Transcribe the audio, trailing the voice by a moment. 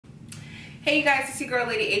Hey you guys, it's your girl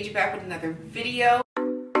Lady AG back with another video.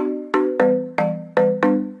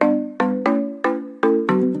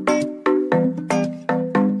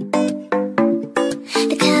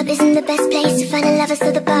 The club isn't the best place to find a lover,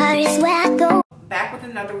 so the bar is where I go. Back with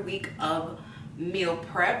another week of meal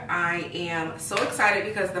prep. I am so excited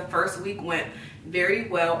because the first week went very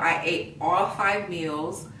well. I ate all 5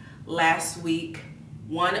 meals last week,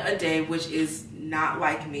 one a day, which is not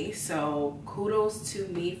like me, so kudos to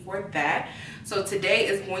me for that. So today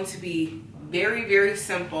is going to be very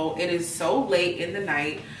simple. It is so late in the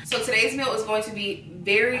night, so today's meal is going to be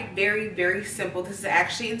very simple. This is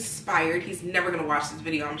actually inspired. He's never gonna watch this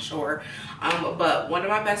video, I'm sure, but one of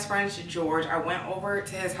my best friends, George, I went over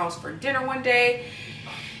to his house for dinner one day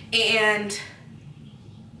and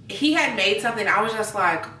he had made something. I was just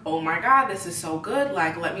like, oh my god, this is so good,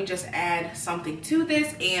 like let me just add something to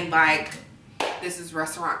this, and like this is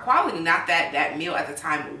restaurant quality. Not that that meal at the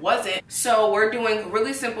time wasn't. So we're doing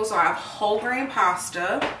really simple. So I have whole grain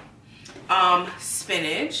pasta,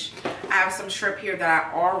 spinach, I have some shrimp here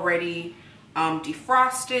that I already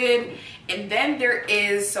defrosted, and then there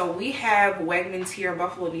is, so we have Wegmans here in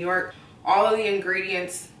Buffalo, New York. All of the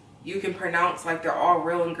ingredients you can pronounce, like they're all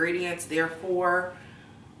real ingredients, therefore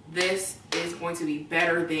this is going to be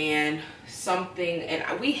better than something.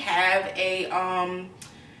 And we have a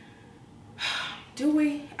do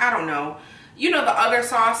we? I don't know. You know, the other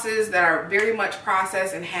sauces that are very much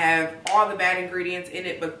processed and have all the bad ingredients in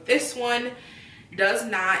it, but this one does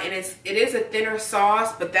not, and it is a thinner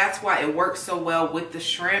sauce, but that's why it works so well with the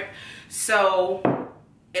shrimp. So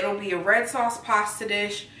it'll be a red sauce pasta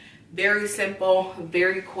dish, very simple,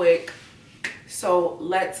 very quick. So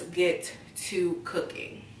let's get to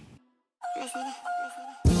cooking.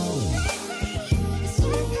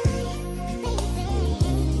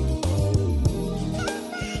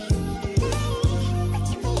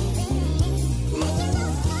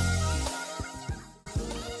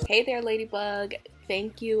 Hey there, Ladybug.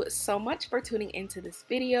 Thank you so much for tuning into this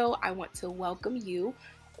video. I want to welcome you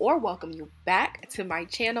back to my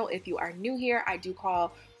channel. If you are new here, I do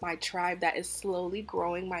call my tribe that is slowly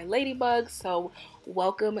growing my ladybugs. So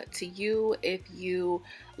welcome to you. If you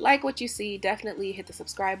like what you see, definitely hit the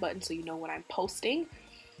subscribe button so you know when I'm posting.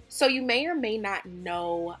 So you may or may not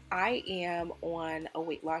know, I am on a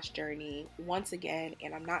weight loss journey once again,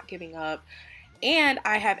 and I'm not giving up. And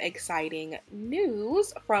I have exciting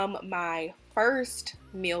news from my first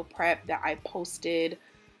meal prep that I posted,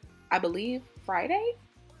 I believe, Friday.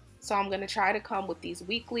 So I'm going to try to come with these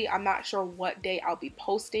weekly. I'm not sure what day I'll be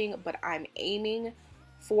posting, but I'm aiming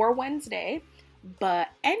for Wednesday. But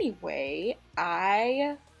anyway,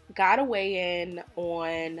 I got a weigh-in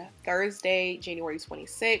on Thursday, January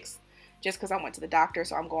 26th, just because I went to the doctor.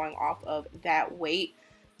 So I'm going off of that weight.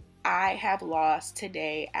 I have lost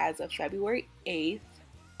today, as of February 8th,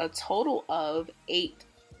 a total of 8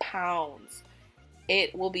 pounds.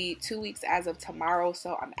 It will be 2 weeks as of tomorrow,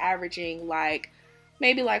 so I'm averaging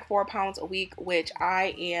maybe 4 pounds a week, which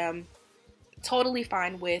I am totally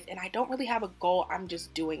fine with. And I don't really have a goal, I'm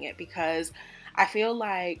just doing it because I feel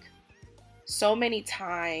like so many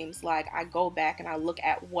times, I go back and I look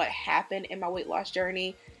at what happened in my weight loss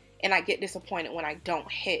journey and I get disappointed when I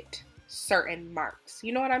don't hit certain marks,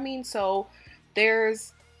 you know what I mean? So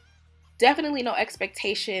there's definitely no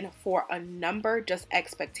expectation for a number, just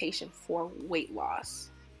expectation for weight loss.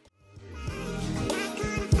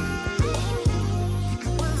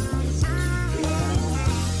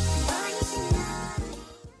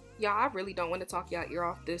 Y'all, I really don't want to talk y'all ear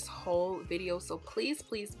off this whole video, so please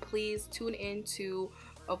tune in to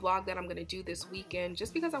a vlog that I'm going to do this weekend,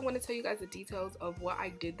 just because I want to tell you guys the details of what I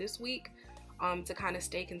did this week. To kind of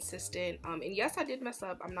stay consistent. And yes, I did mess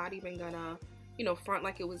up. I'm not even gonna, front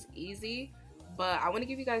like it was easy, but I want to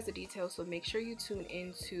give you guys the details. So make sure you tune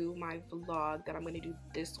into my vlog that I'm going to do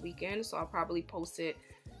this weekend. So I'll probably post it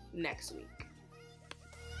next week.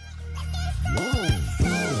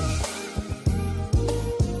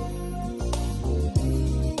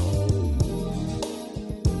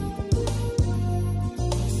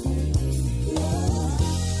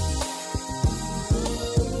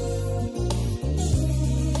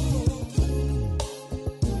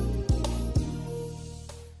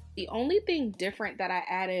 The only thing different that I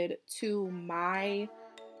added to my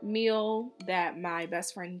meal that my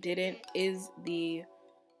best friend didn't is the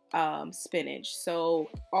spinach. So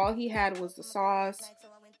all he had was the sauce,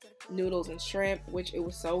 noodles, and shrimp, which it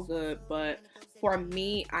was so good. But for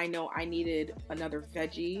me, I know I needed another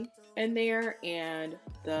veggie in there, and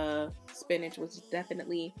the spinach was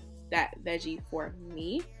definitely that veggie for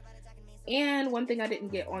me. And one thing I didn't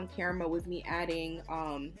get on camera was me adding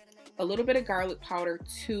a little bit of garlic powder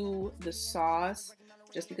to the sauce,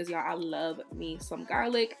 just because y'all, I love me some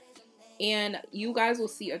garlic. And you guys will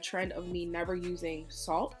see a trend of me never using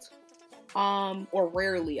salt, or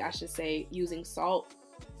rarely, I should say, using salt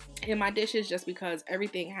in my dishes, just because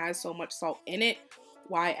everything has so much salt in it.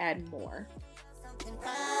 Why add more?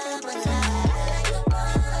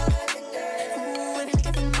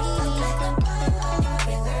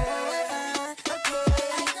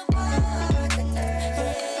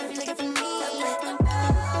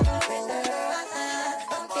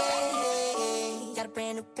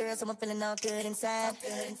 So I'm feeling all good inside.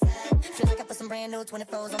 Feel like I put some brand new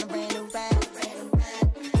 24s on a brand new ride.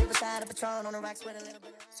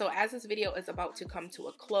 So as this video is about to come to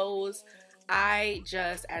a close, I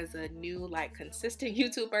just, as a new like consistent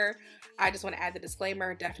YouTuber, I just want to add the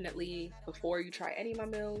disclaimer: definitely before you try any of my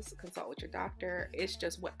meals, consult with your doctor. It's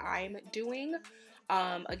just what I'm doing.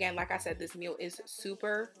 Again, like I said, this meal is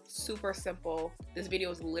super simple. This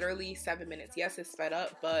video is literally 7 minutes. Yes, it's sped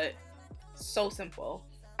up, but so simple.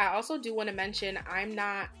 I also do want to mention, I'm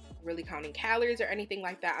not really counting calories or anything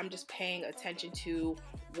like that. I'm just paying attention to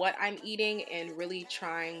what I'm eating and really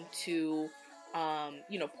trying to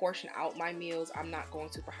you know, portion out my meals. I'm not going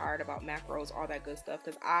super hard about macros, all that good stuff,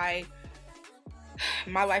 because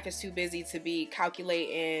my life is too busy to be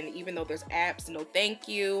calculating, even though there's apps. No thank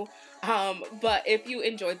you. But if you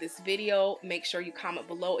enjoyed this video, make sure you comment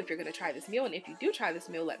below if you're going to try this meal, and if you do try this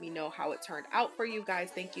meal, let me know how it turned out for you guys.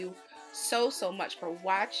 Thank you so much for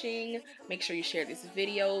watching. Make sure you share this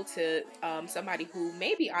video to somebody who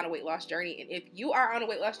may be on a weight loss journey, and if you are on a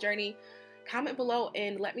weight loss journey, comment below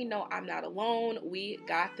and let me know I'm not alone. We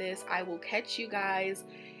got this. I will catch you guys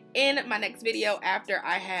in my next video after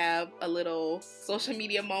I have a little social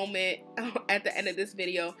media moment at the end of this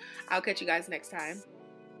video. I'll catch you guys next time.